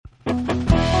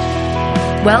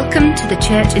Welcome to the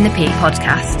Church in the Peak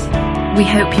podcast. We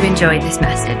hope you enjoyed this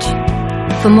message.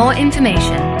 For more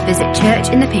information, visit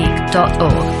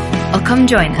churchinthepeak.org or come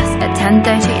join us at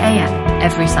 10:30 a.m.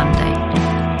 every Sunday.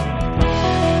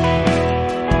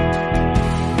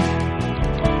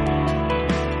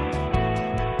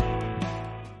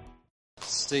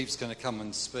 Steve's going to come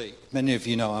and speak. Many of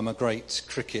you know I'm a great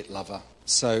cricket lover.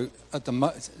 So at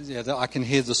the I can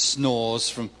hear the snores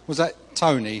from, was that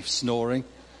Tony snoring?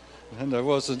 And there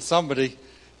wasn't somebody,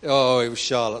 it was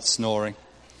Charlotte snoring.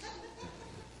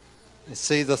 You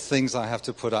see the things I have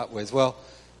to put up with. Well,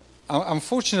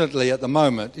 unfortunately at the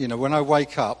moment, when I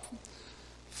wake up,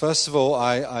 first of all,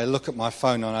 I look at my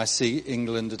phone and I see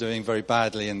England are doing very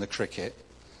badly in the cricket.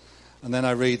 And then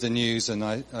I read the news and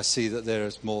I see that there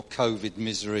is more COVID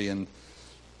misery and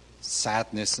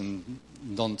sadness and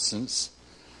nonsense.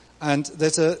 And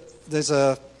there's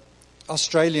a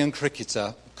Australian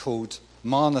cricketer called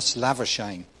Marnus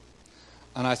Labuschagne.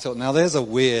 And I thought, now there's a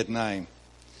weird name.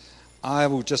 I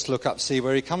will just look up, see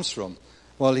where he comes from.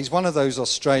 Well, he's one of those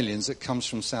Australians that comes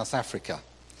from South Africa.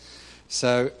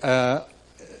 So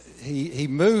he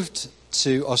moved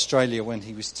to Australia when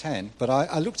he was 10, but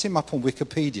I looked him up on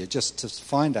Wikipedia just to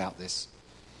find out this.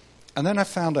 And then I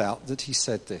found out that he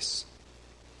said this: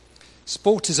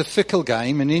 sport is a fickle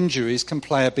game and injuries can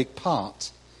play a big part.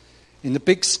 In the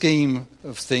big scheme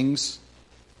of things,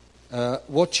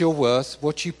 what you're worth,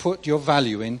 what you put your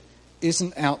value in,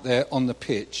 isn't out there on the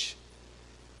pitch.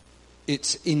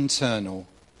 It's internal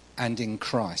and in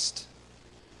Christ.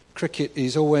 Cricket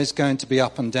is always going to be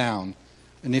up and down,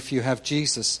 and if you have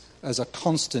Jesus as a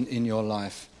constant in your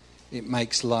life, it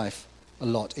makes life a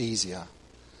lot easier.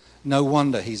 No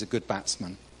wonder he's a good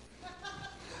batsman.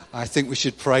 I think we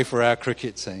should pray for our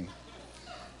cricket team.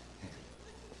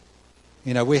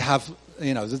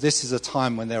 This is a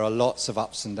time when there are lots of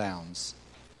ups and downs.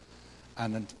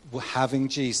 And having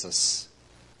Jesus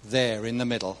there in the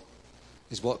middle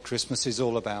is what Christmas is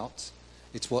all about.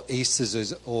 It's what Easter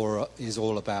is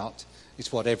all about.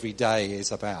 It's what every day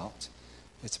is about.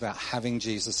 It's about having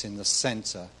Jesus in the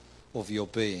centre of your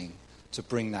being to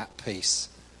bring that peace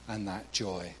and that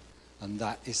joy. And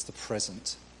that is the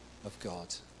present of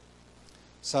God.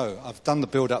 So I've done the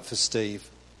build-up for Steve.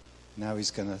 Now he's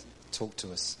going to talk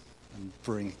to us and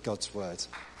bring God's word.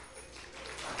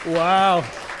 Wow.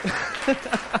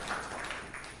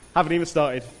 Haven't even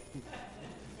started.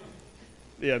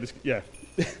 This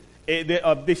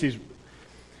is...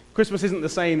 Christmas isn't the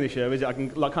same this year, is it? I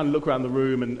can kind of look around the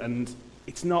room and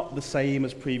it's not the same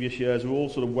as previous years. We're all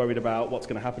sort of worried about what's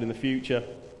going to happen in the future.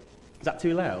 Is that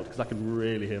too loud? Because I can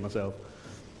really hear myself.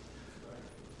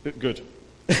 Good.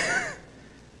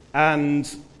 And,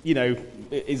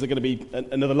 is there going to be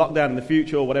another lockdown in the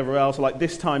future or whatever else? Like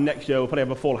this time next year, we'll probably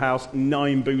have a full house,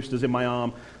 9 boosters in my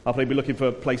arm. I'll probably be looking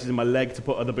for places in my leg to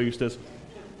put other boosters.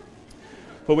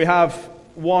 But we have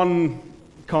one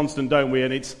constant, don't we?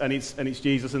 And it's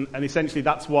Jesus. And essentially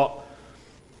that's what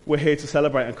we're here to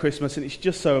celebrate on Christmas. And it's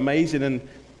just so amazing. And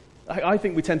I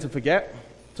think we tend to forget.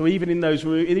 So even in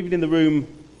the room,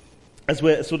 as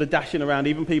we're sort of dashing around,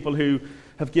 even people who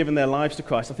have given their lives to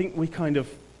Christ, I think we kind of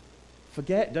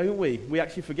forget, don't we? We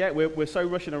actually forget. We're so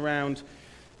rushing around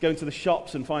going to the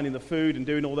shops and finding the food and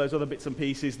doing all those other bits and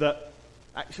pieces that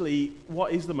actually,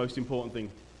 what is the most important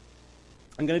thing?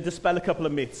 I'm going to dispel a couple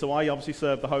of myths. So I obviously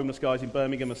serve the homeless guys in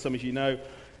Birmingham, as some of you know.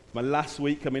 My last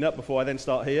week coming up before I then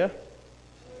start here.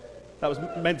 That was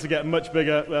meant to get much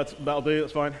bigger. That'll do,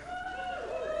 that's fine.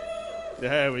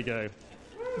 There we go.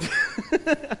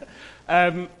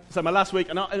 So my last week,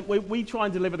 and we try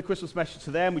and deliver the Christmas message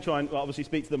to them. We try and obviously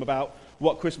speak to them about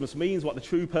what Christmas means, what the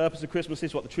true purpose of Christmas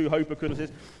is, what the true hope of Christmas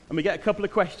is. And we get a couple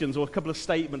of questions or a couple of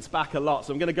statements back a lot.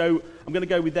 So I'm going to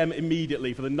go with them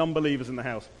immediately for the non-believers in the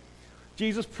house.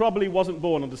 Jesus probably wasn't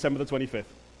born on December the 25th.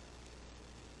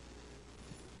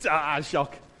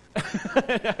 Shock.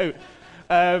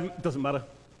 No. Doesn't matter.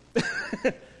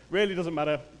 Really doesn't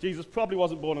matter. Jesus probably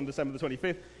wasn't born on December the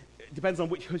 25th. It depends on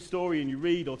which historian you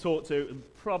read or talk to.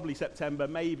 Probably September,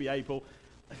 maybe April.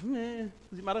 Does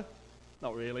it matter?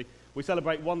 Not really. We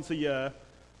celebrate once a year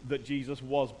that Jesus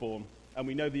was born. And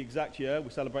we know the exact year. We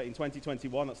celebrate in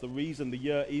 2021. That's the reason the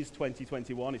year is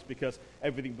 2021. It's because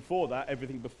everything before that,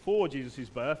 everything before Jesus'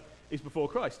 birth, is before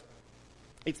Christ.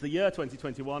 It's the year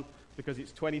 2021 because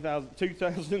it's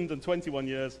 2021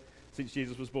 years since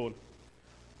Jesus was born.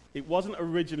 It wasn't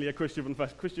originally a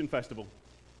Christian festival.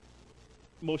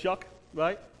 More shock,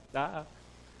 right? And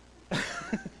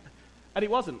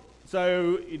it wasn't.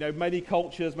 So, many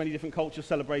different cultures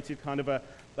celebrated kind of a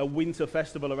winter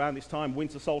festival around this time,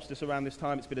 winter solstice around this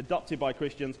time. It's been adopted by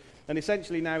Christians. And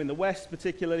essentially now in the West,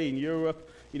 particularly in Europe,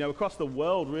 across the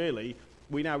world really,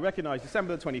 we now recognize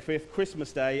December the 25th,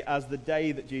 Christmas Day, as the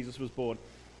day that Jesus was born.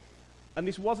 And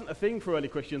this wasn't a thing for early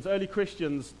Christians. Early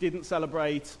Christians didn't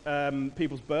celebrate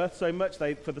people's birth so much.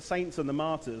 For the saints and the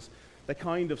martyrs, they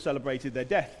kind of celebrated their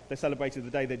death. They celebrated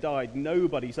the day they died.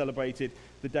 Nobody celebrated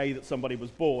the day that somebody was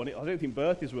born. I don't think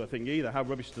birthdays were a thing either. How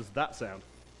rubbish does that sound?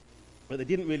 But they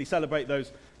didn't really celebrate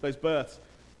those births.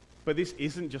 But this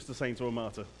isn't just a saint or a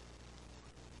martyr.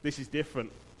 This is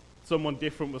different. Someone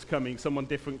different was coming. Someone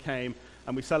different came.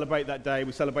 And we celebrate that day.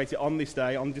 We celebrate it on this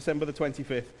day, on December the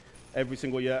 25th, every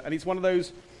single year. And it's one of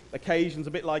those occasions,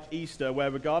 a bit like Easter, where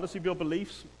regardless of your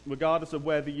beliefs, regardless of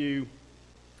whether you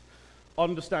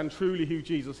understand truly who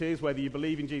Jesus is, whether you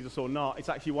believe in Jesus or not, it's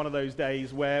actually one of those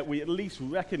days where we at least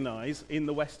recognize in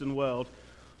the Western world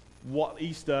what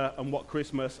Easter and what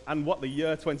Christmas and what the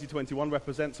year 2021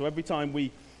 represents. So every time we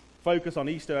focus on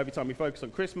Easter, every time we focus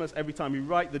on Christmas, every time we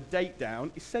write the date down,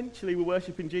 essentially we're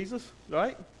worshipping Jesus,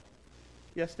 right?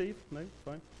 Yes, Steve? No?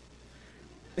 Fine.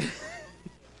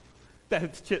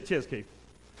 Cheers, Keith.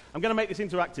 I'm going to make this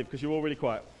interactive because you're all really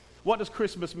quiet. What does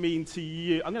Christmas mean to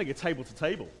you? I'm going to go table to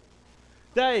table.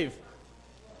 Dave,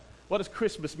 what does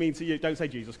Christmas mean to you? Don't say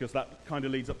Jesus, because that kind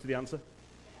of leads up to the answer.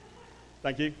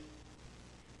 Thank you.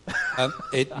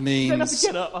 It means... You don't have to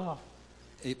get up. Oh.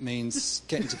 It means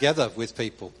getting together with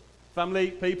people.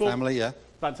 Family, people? Family, yeah.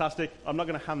 Fantastic. I'm not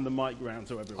going to hand the mic round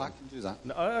to everyone. I can do that.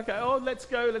 No, okay, let's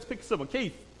go. Let's pick someone.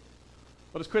 Keith,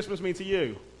 what does Christmas mean to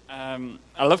you? I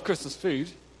love Christmas food.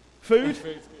 Food?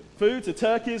 Food, so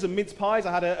turkeys and mince pies.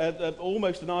 I had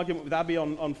almost an argument with Abby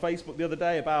on Facebook the other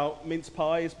day about mince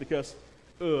pies because,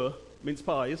 mince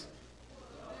pies.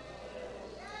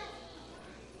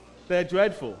 They're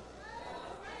dreadful.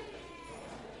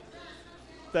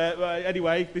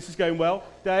 Anyway, this is going well.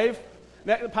 Dave?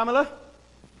 Pamela?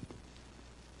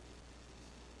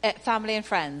 Family and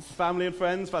friends. Family and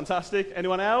friends, fantastic.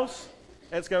 Anyone else?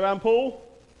 Let's go around, Paul.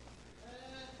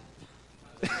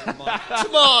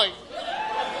 Pantomime!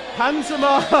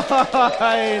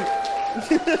 Pantomime!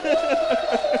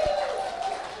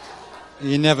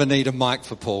 You never need a mic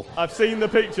for Paul. I've seen the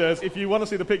pictures. If you want to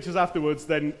see the pictures afterwards,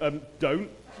 then don't.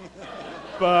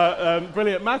 But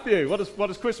brilliant. Matthew, what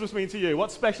does Christmas mean to you?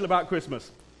 What's special about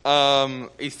Christmas?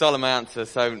 He stole my answer,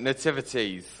 so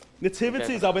nativities.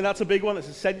 Nativities, I mean, that's a big one. That's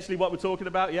essentially what we're talking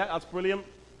about. Yeah, that's brilliant.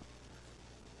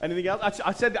 Anything else?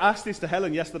 I asked this to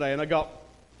Helen yesterday, and I got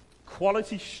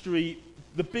Quality Street,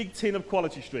 the big tin of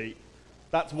Quality Street.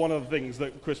 That's one of the things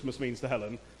that Christmas means to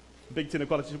Helen. Big tin of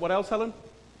Quality Street. What else, Helen?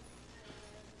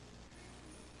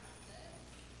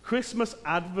 Christmas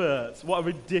adverts. What a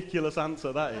ridiculous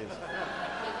answer that is.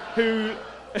 Who...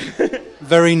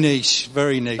 Very niche,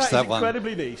 that one.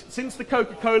 Incredibly niche. Since the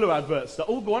Coca-Cola adverts...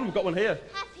 Oh, go on, we've got one here.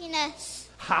 Happiness.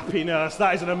 Happiness.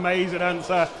 That is an amazing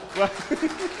answer.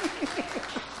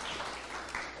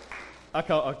 I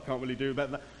can't really do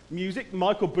better than that. Music.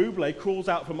 Michael Bublé crawls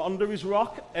out from under his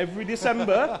rock every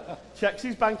December, checks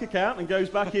his bank account, and goes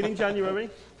back in January.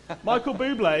 Michael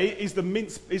Bublé is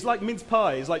like mince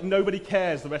pies. Like nobody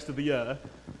cares the rest of the year,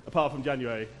 apart from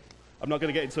January. I'm not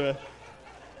going to get into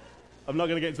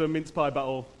a mince pie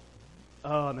battle.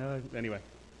 Oh no. Anyway,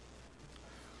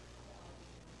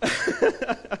 I'm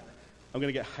going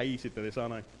to get hated for this,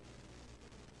 aren't I?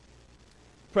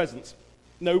 Presents.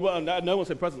 No one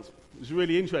said presents. It's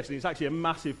really interesting. It's actually a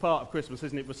massive part of Christmas,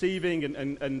 isn't it? Receiving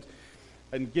and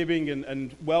giving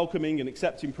and welcoming and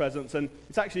accepting presents. And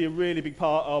it's actually a really big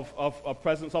part of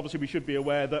presents. Obviously, we should be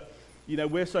aware that,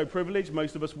 we're so privileged.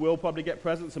 Most of us will probably get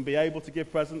presents and be able to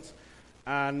give presents.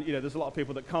 And, there's a lot of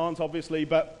people that can't, obviously.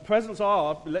 But presents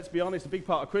are, let's be honest, a big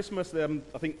part of Christmas. I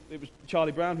think it was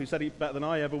Charlie Brown who said it better than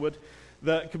I ever would,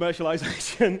 that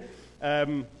commercialization...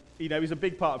 is a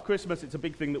big part of Christmas. It's a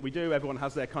big thing that we do. Everyone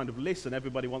has their kind of list, and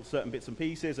everybody wants certain bits and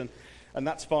pieces, and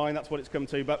that's fine. That's what it's come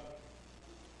to. But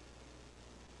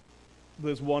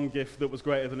there's one gift that was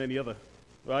greater than any other,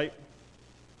 right?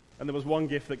 And there was one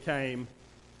gift that came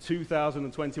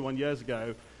 2,021 years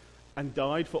ago and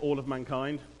died for all of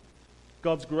mankind.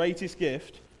 God's greatest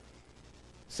gift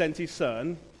sent his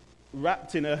son,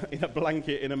 wrapped in a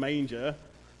blanket in a manger,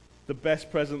 the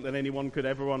best present that anyone could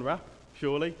ever unwrap,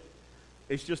 surely.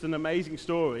 It's just an amazing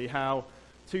story how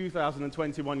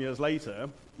 2,021 years later,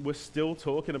 we're still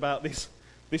talking about this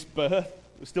birth.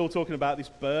 We're still talking about this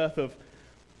birth of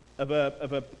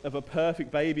a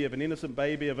perfect baby, of an innocent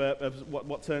baby, of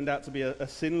what turned out to be a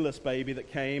sinless baby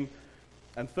that came,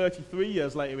 and 33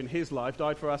 years later in his life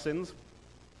died for our sins.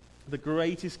 The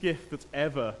greatest gift that's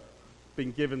ever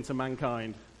been given to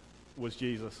mankind was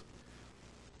Jesus.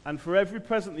 And for every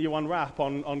present that you unwrap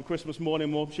on Christmas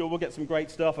morning, I'm sure we'll get some great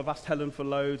stuff. I've asked Helen for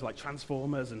loads, like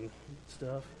Transformers and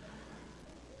stuff.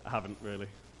 I haven't, really.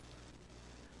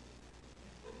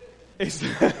 That's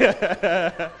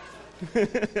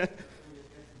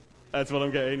what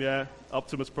I'm getting, yeah.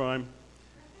 Optimus Prime.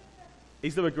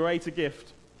 Is there a greater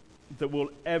gift that we'll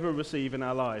ever receive in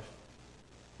our life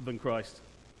than Christ?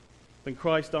 Than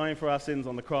Christ dying for our sins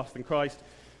on the cross, than Christ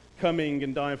coming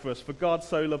and dying for us. For God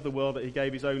so loved the world that he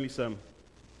gave his only son.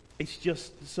 It's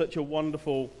just such a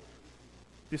wonderful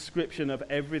description of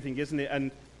everything, isn't it?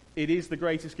 And it is the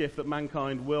greatest gift that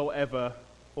mankind will ever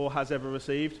or has ever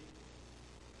received.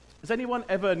 Has anyone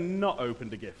ever not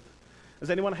opened a gift? Has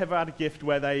anyone ever had a gift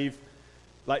where they've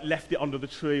left it under the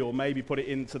tree or maybe put it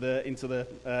into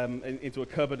a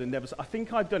cupboard and never? I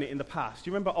think I've done it in the past. Do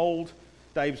you remember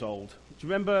Dave's old? Do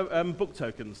you remember book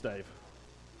tokens, Dave?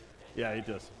 Yeah, he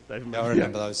does. Dave, Yeah, I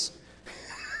remember those.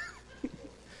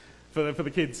 For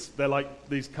the kids, they're like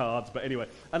these cards, but anyway.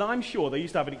 And I'm sure they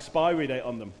used to have an expiry date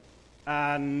on them.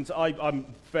 And I'm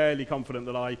fairly confident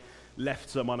that I left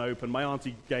some unopened. My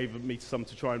auntie gave me some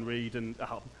to try and read, and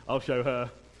I'll show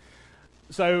her.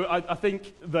 So I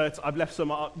think that I've left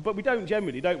some, but we don't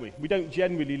generally, don't we? We don't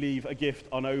generally leave a gift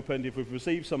unopened if we've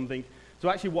received something. So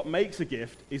actually what makes a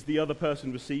gift is the other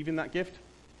person receiving that gift.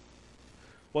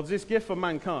 Well, there's this gift for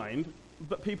mankind,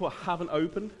 but people haven't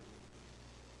opened.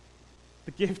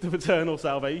 The gift of eternal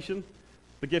salvation,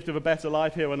 the gift of a better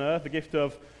life here on earth, the gift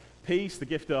of peace, the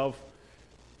gift of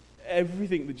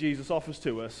everything that Jesus offers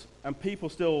to us, and people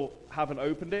still haven't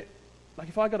opened it. Like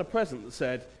if I got a present that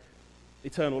said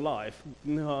eternal life,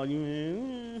 no,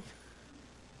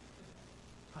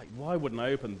 like why wouldn't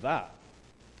I open that?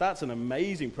 That's an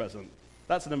amazing present.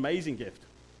 That's an amazing gift.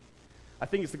 I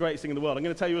think it's the greatest thing in the world. I'm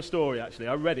going to tell you a story, actually.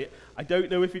 I read it. I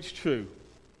don't know if it's true,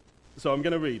 so I'm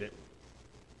going to read it.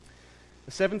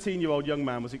 A 17-year-old young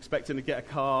man was expecting to get a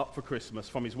car for Christmas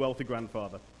from his wealthy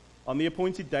grandfather. On the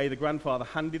appointed day, the grandfather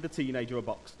handed the teenager a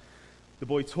box. The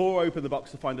boy tore open the box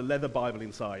to find a leather Bible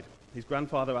inside. His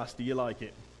grandfather asked, "Do you like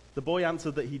it?" The boy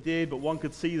answered that he did, but one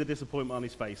could see the disappointment on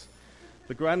his face.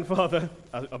 The grandfather,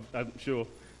 I'm sure,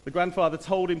 the grandfather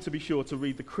told him to be sure to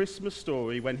read the Christmas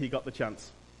story when he got the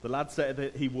chance. The lad said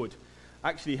that he would.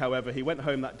 Actually, however, he went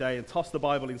home that day and tossed the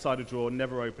Bible inside a drawer and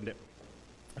never opened it.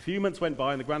 A few months went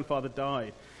by and the grandfather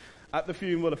died. At the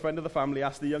funeral, a friend of the family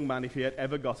asked the young man if he had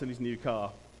ever gotten his new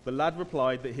car. The lad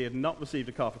replied that he had not received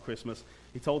a car for Christmas.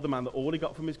 He told the man that all he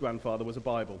got from his grandfather was a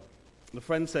Bible. The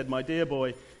friend said, "My dear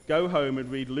boy, go home and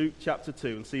read Luke chapter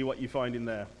 2 and see what you find in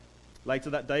there."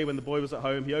 Later that day, when the boy was at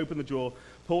home, he opened the drawer,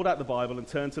 pulled out the Bible and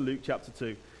turned to Luke chapter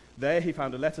 2. There he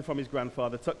found a letter from his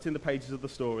grandfather tucked in the pages of the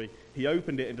story. He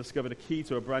opened it and discovered a key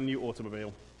to a brand new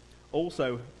automobile.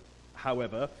 Also,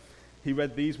 however, he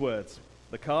read these words: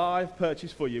 "The car I've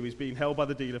purchased for you is being held by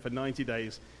the dealer for 90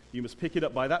 days. You must pick it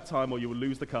up by that time or you will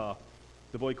lose the car."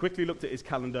 The boy quickly looked at his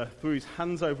calendar, threw his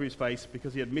hands over his face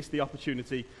because he had missed the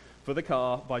opportunity for the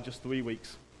car by just 3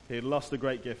 weeks. He had lost a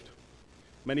great gift.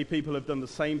 Many people have done the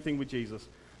same thing with Jesus.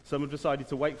 Some have decided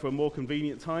to wait for a more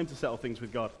convenient time to settle things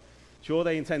with God. Sure,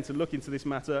 they intend to look into this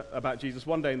matter about Jesus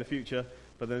one day in the future,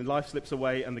 but then life slips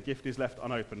away and the gift is left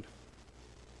unopened.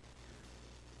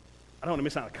 I don't want to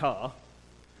miss out on a car,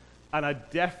 and I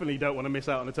definitely don't want to miss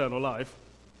out on eternal life.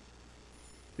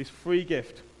 This free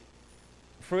gift,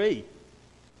 free,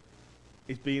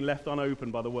 is being left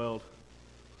unopened by the world,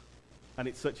 and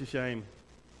it's such a shame.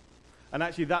 And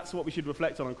actually, that's what we should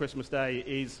reflect on Christmas Day,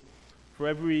 is for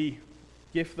every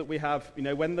gift that we have,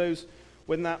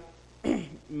 when that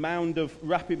mound of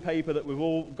wrapping paper that we've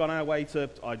all gone our way to,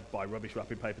 I buy rubbish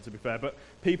wrapping paper to be fair, but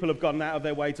people have gone out of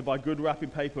their way to buy good wrapping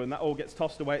paper, and that all gets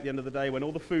tossed away at the end of the day, when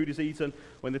all the food is eaten,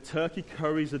 when the turkey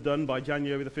curries are done by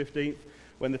January the 15th,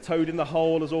 when the toad in the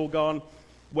hole has all gone,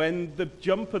 when the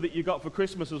jumper that you got for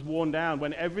Christmas has worn down,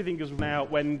 when everything is run out,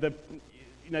 when the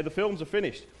films are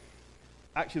finished.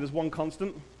 Actually, there's one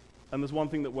constant, and there's one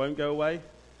thing that won't go away,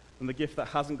 and the gift that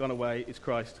hasn't gone away is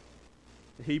Christ.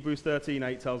 Hebrews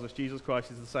 13:8 tells us Jesus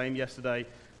Christ is the same yesterday,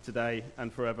 today,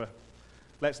 and forever.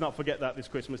 Let's not forget that this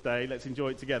Christmas Day. Let's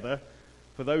enjoy it together.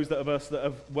 For those of us that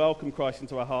have welcomed Christ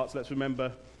into our hearts, let's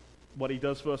remember what he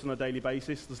does for us on a daily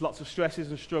basis. There's lots of stresses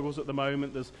and struggles at the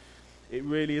moment. It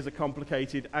really is a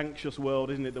complicated, anxious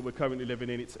world, isn't it, that we're currently living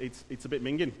in. It's a bit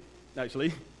minging,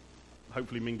 actually.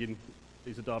 Hopefully minging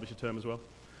is a Derbyshire term as well.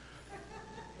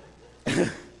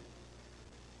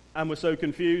 And we're so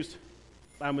confused,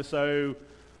 and we're so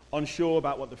unsure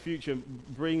about what the future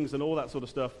brings and all that sort of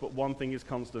stuff, but one thing is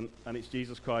constant, and it's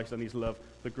Jesus Christ and his love,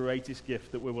 the greatest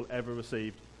gift that we will ever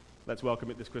receive. Let's welcome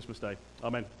it this Christmas Day.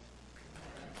 Amen.